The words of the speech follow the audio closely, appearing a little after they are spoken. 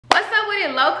with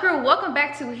it, Low Crew? Welcome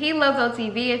back to He Loves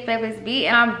OTV and Fabulous B,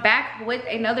 and I'm back with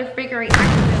another figure reaction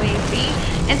to B.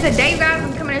 And today, guys,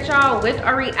 I'm coming at y'all with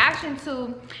a reaction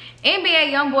to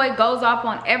NBA Youngboy goes off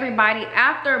on everybody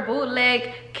after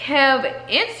Bootleg Kev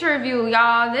interview,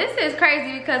 y'all. This is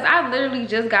crazy because I literally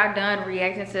just got done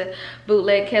reacting to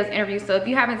Bootleg Kev's interview. So if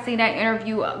you haven't seen that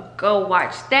interview, go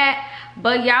watch that.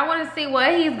 But yeah, I want to see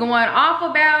what he's going off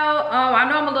about. I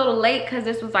know I'm a little late because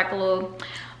this was like a little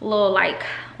like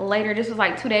later. This was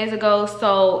like 2 days ago.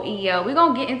 So yeah, we're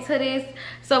gonna get into this.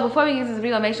 So before we get into this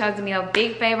video, make sure you do me a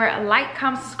big favor: like,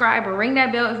 comment, subscribe, and ring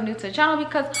that bell if you're new to the channel,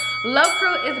 because Low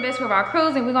Crew is the best crew of our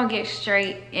crews, and we're gonna get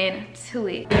straight into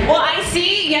it. Well, I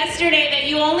see yesterday that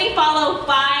you only follow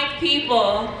 5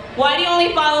 people. Why do you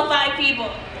only follow 5 people?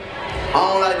 I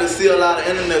don't like to see a lot of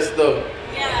internet stuff.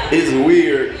 Yeah. It's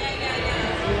weird.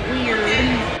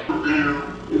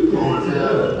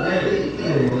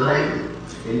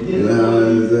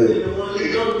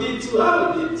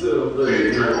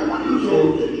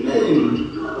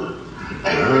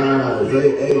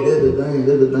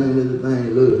 That's the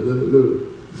thing. Look.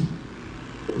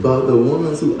 About the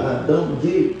ones who I don't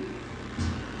get,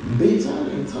 bitch, I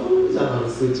done told y'all the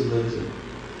situation.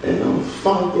 And I'm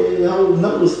funky, I don't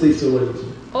know the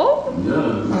situation. Oh?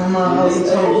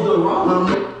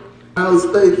 I'll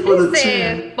stay for the He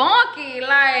said funky,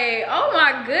 like, oh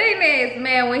my goodness,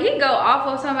 man. When he go off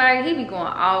of somebody, he be going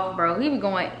off, bro. He be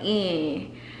going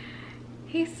in.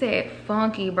 He said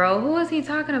funky, bro. Who is he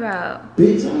talking about?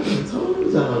 Bitch, I done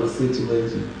told y'all the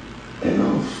situation. And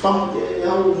I'm funky, I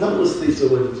don't know the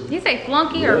situation. He say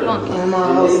flunky or funky?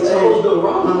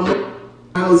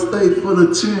 I'll stay for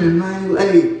the chin, man.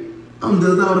 Hey, I'm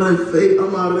just out of that fake,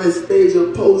 I'm out of that stage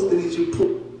of posting that you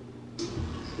put.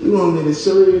 You want me to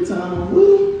show you every time I'm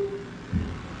with him?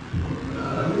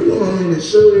 You want me to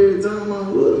show you every time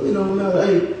I'm with him? It don't matter,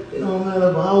 hey, it don't matter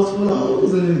if a house full of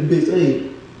hoes in this bitch, hey.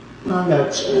 I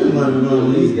got children running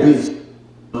around these bitch.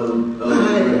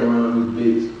 Around this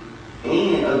bitch.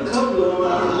 And a couple of them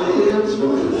out there just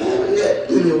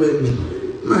running with me.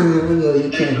 Man, I know you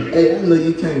can't, hey, I know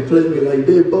you can't play me like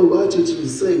that, Bo. Watch what you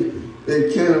say.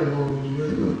 That camera on,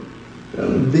 man.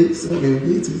 I'm big sucking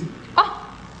bitches.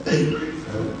 Hey,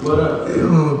 what up? Hey, I'm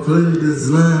gonna play this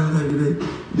line like that.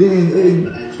 Then, hey,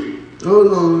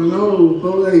 hold on, no,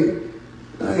 bro, hey,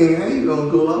 I ain't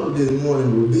gonna go out this morning,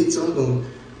 but bitch, I'm gonna,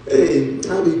 hey,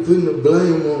 I be putting the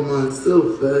blame on myself,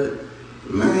 man,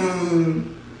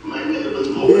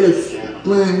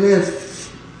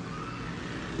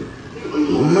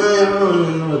 I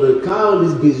don't know to call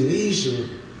this bitch Nisha.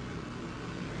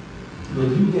 But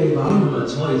you gave him a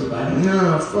choice, buddy.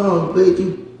 Nah, fuck, bitch,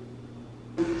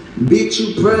 bitch, you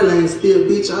probably ain't still,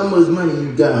 bitch, how much money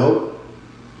you got, ho?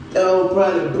 That old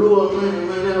probably blew up,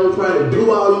 man, that old probably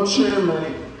blew all them trim,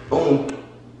 man, on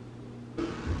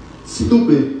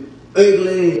stupid,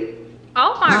 ugly.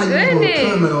 Oh my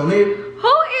goodness. On it.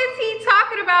 Who is he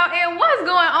talking about and what's going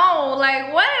on?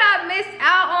 Like, what did I miss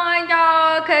out on,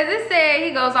 y'all? Because it said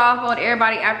he goes off on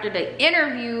everybody after the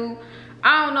interview.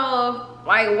 I don't know if,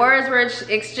 like, words were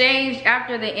exchanged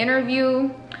after the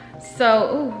interview.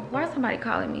 So, ooh, why is somebody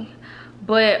calling me?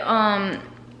 But,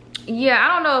 yeah, I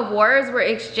don't know if words were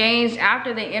exchanged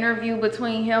after the interview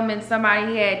between him and somebody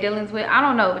he had dealings with. I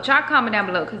don't know, but y'all comment down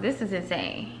below because this is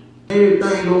insane.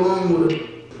 Everything go on with it.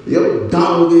 Yo,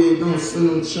 dog ass don't send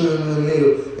them churn,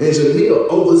 nigga. And Janelle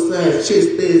oversized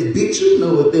chest ass bitch, you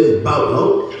know what that about,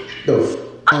 ho? The f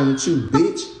on you,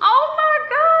 bitch. Oh my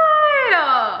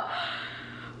god.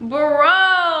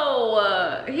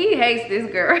 Bro, he hates this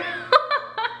girl.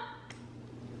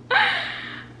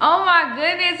 Oh my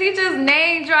goodness, he just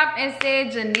name dropped and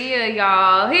said Jania,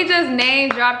 y'all. He just name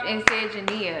dropped and said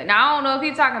Jania. Now I don't know if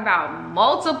he's talking about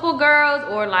multiple girls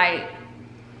or like,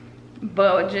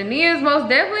 but Jania is most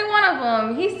definitely one of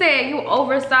them. He said you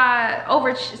oversized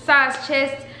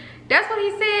chest. That's what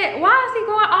he said. Why is he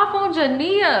going off on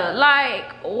Jania?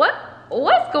 Like,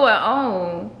 what's going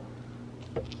on?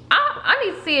 I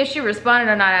need to see if she responded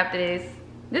or not after this.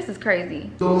 This is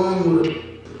crazy. Go on with it.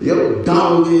 Yo,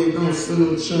 dog ass don't send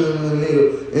them churn,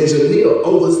 nigga. And Janelle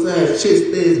oversized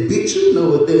chest ass bitch, you know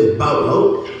what that about,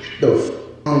 ho? The f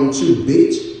on you,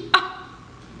 bitch.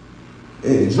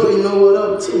 And Dre know what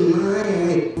up to,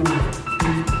 man.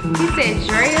 He said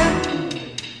Drea.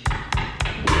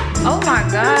 Oh my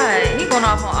god, he going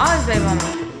off on all his baby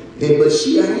mamas. Yeah, but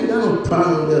she ain't got no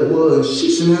problem with that was. She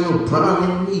shouldn't have no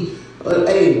problem with me.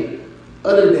 Hey,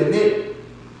 other than that,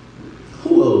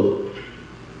 who else?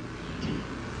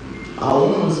 I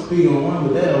want to speak on one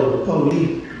with that over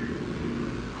police.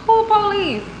 Who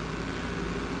police?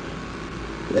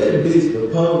 That bitch the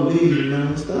police,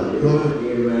 man. Stop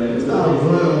running. Stop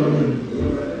running.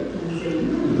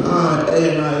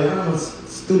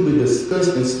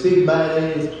 and stick by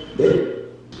ass. That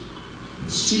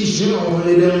she don't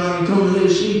let that man come,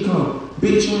 let she come.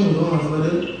 Bitch, you ain't going for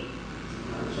that.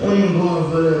 You ain't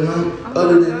going for that, man.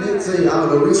 Other than that, say all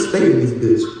the rest stay in this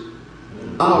bitch.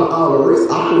 All the rest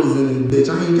always in this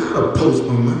bitch. I ain't got a post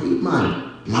on my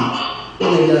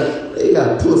They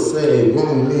got pussy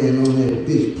grown man on that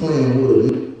bitch playing with a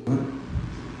nigga, man.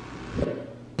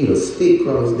 Need a stick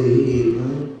across their head,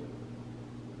 man.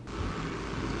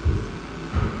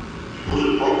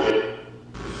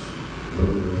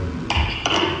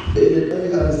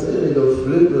 Everything I said, they go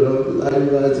flip it up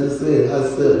like what I just said. I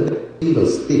said, need a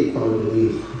stick across their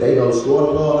head. They go swat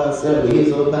it all. I said, but he's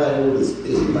so bad with a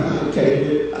stick, man.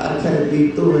 I can't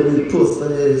be doing this pussy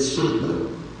ass shit, man.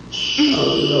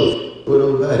 Oh, you know. With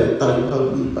nobody thought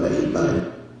about me, body.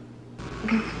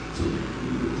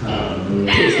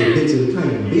 Pussy bitches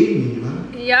can't beat me, man.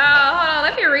 Y'all, hold on.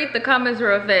 Let me read the comments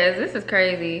real fast. This is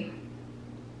crazy.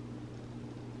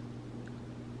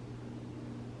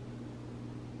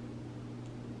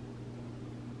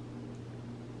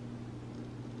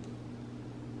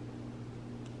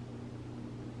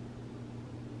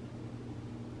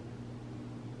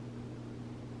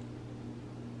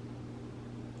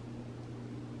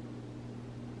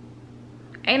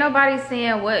 Ain't nobody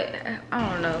saying what, I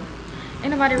don't know.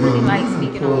 Ain't nobody really like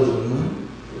speaking on.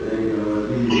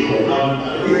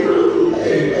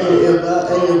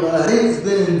 If I ain't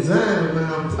spending time,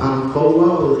 man, I'm 4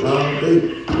 hours all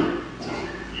day.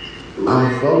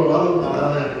 I'm 4 hours.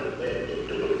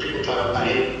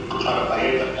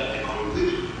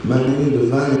 Man, they need to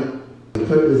find the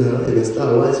purpose and they can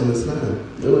start watching the slime.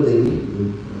 That's what they need to do.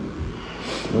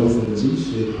 On some G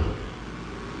shit.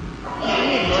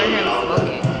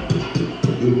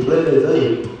 You play that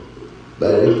thing.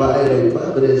 But if I ain't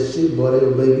pop that shit, boy, they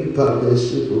would make me pop that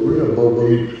shit for real,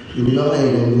 boy. You know I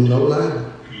ain't gonna do no line.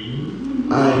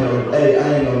 I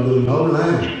ain't gonna do no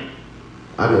line.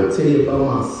 I can tell you about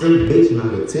my sick bitch and I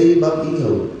can tell you about these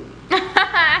hoes.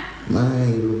 Man, I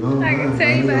ain't do no line. I can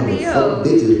tell you about these hoes.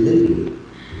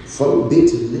 4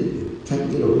 bitches literally.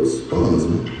 Can't get a response,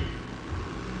 man.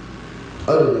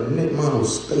 Other than that, man, I'll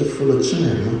stay full of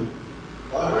churn, man.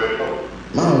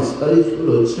 Man, stay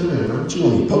full of churn, man. What you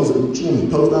want me to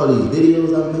post all these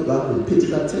videos I make, all the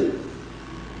pictures I take?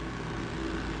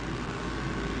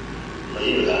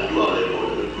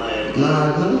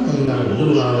 Nah, I ain't gotta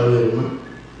do all that, man.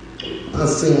 I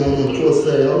seen one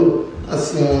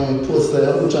pussy,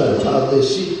 try to pop that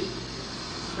shit.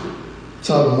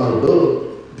 Talking about, dog,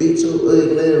 bitch, your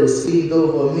ugly ass received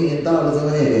over $1 million on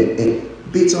that, and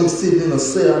bitch, I'm sitting in a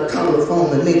cell, I call the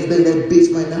phone, the next day that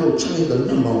bitch might now change the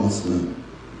number on the slim.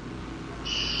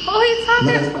 Who he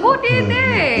talking? Who did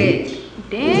that?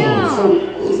 Damn.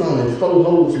 It's only 4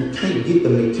 hoes who can't get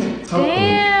them, they can't talk to them.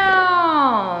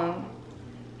 Damn.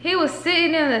 He was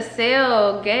sitting in the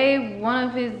cell, gave one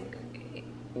of his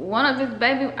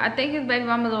baby, I think his baby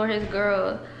mama or his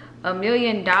girl, $1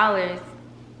 million,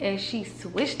 and she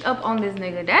switched up on this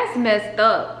nigga. That's messed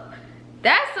up.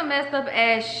 That's some messed up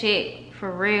ass shit,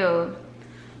 for real.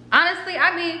 Honestly,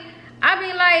 I be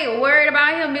like worried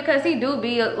about him because he do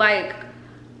be like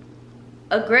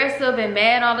aggressive and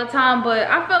mad all the time, but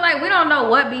I feel like we don't know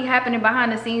what be happening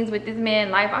behind the scenes with this man's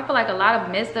life. I feel like a lot of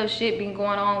messed up shit been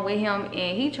going on with him,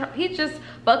 and he just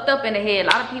fucked up in the head.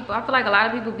 I feel like a lot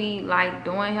of people be like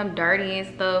doing him dirty and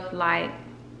stuff, like,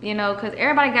 you know, because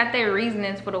everybody got their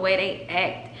reasonings for the way they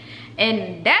act,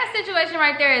 and that situation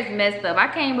right there is messed up. I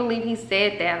can't believe he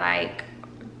said that. Like,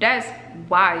 that's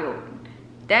wild.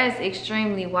 That's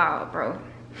extremely wild, bro.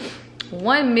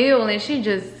 1 mil and she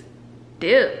just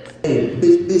dipped. Hey,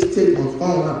 bitch, take my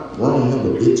phone out. Wrong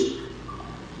number, bitch.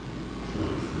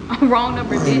 Wrong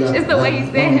number, bitch. It's the way he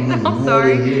said it. I'm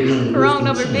sorry. Wrong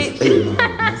number, bitch.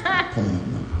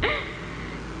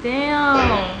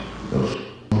 Damn.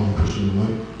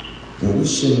 And we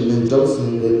shouldn't have been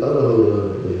dosing that other hoe the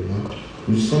other day, man.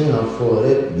 You seen how far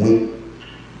that went.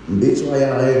 Bitch, why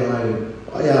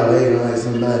y'all acting like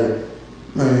somebody?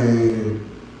 Man,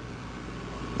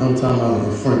 I'm talking about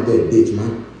confront that bitch,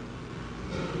 man.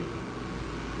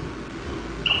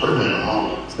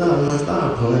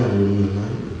 Stop playing with me,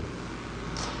 man.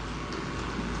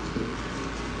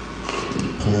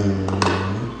 Playing with me,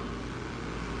 man.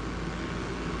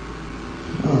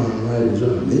 I'm ready to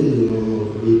drop million on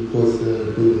for these pussy ass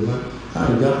dudes, man. I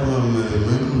got my man.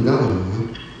 I'm gone, man.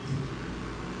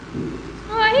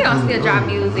 Oh, he don't still drop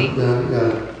music. I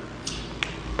got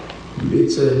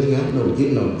bitch ass nigga, I know get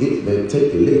no dick, baby.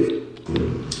 Take your lick.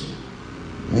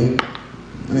 Man,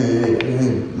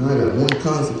 I got one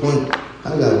consequence.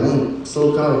 I got one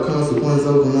so-called consequence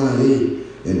over my head.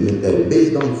 And if that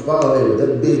bitch don't fall,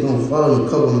 that bitch don't fall and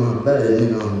cover my back,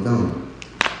 nigga, I'm gone.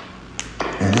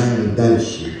 And I ain't done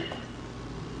shit.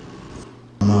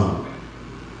 Mom.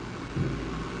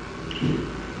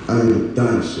 I ain't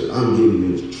done shit. I'm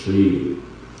getting mistreated.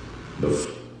 The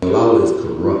law is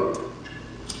corrupt.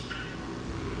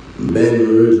 Baton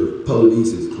Rouge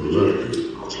police is corrupted.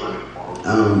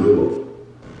 I don't give a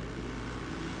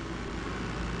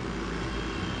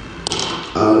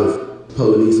all the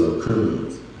police are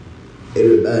criminals.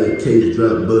 Everybody case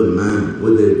drop but mine.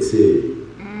 What they tell you?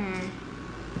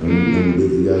 Them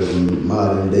bitches got some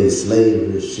modern day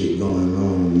slavery shit going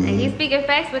on, man. And he's speaking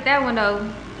facts with that one though.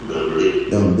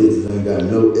 Them bitches ain't got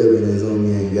no evidence on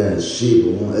me, ain't got shit,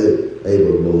 but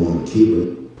want to keep it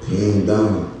pinned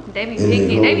down. They be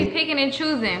picking and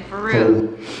choosing, for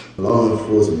real. Law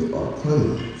enforcement are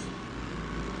criminals.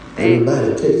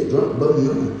 Everybody case drop but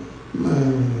mine.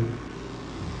 Man.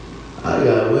 I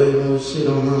got way more shit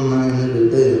on my mind every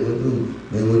day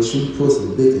than what you pussy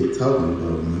bitches talking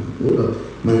about, man. What up?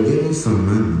 Man, give me some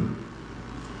money.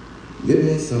 Give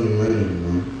me some money,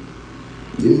 man.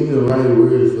 Give me the right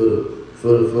words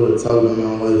for the talking to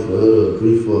my wife, for her to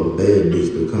agree for a bad bitch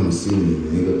to come see me,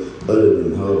 nigga. Other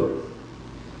than her.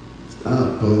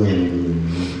 Stop playing with me,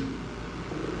 man.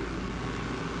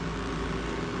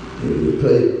 You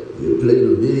play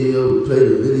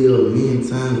the video a million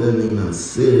times, that nigga I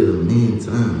said it a million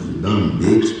times, you dumb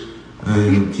bitch. I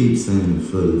ain't gonna keep saying it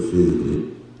for the physically.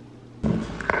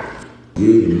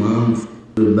 Yeah, your mom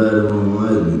everybody won't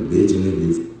like me, bitch, and if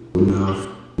you me, I'll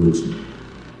with you.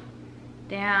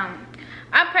 Damn.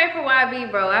 I pray for YB,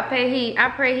 bro. I pray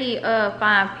he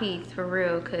find peace for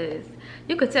real, cause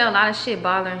you could tell a lot of shit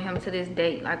bothering him to this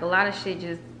date. Like a lot of shit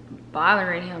just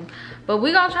bothering him. But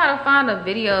we gonna try to find a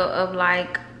video of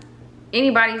like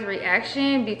anybody's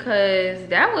reaction, because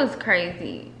that was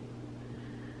crazy.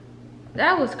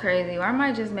 That was crazy. Or I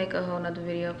might just make a whole nother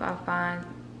video if I find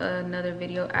another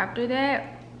video after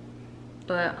that.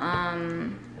 But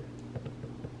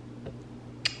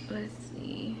let's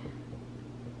see.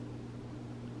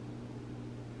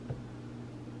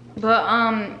 But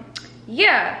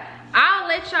yeah, I'll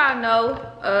let y'all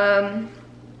know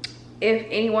if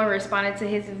anyone responded to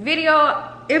his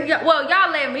video. If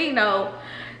y'all let me know.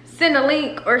 Send a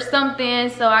link or something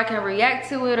so I can react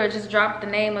to it, or just drop the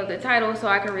name of the title so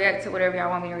I can react to whatever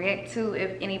y'all want me to react to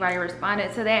if anybody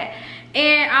responded to that.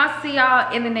 And I'll see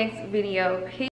y'all in the next video. Peace.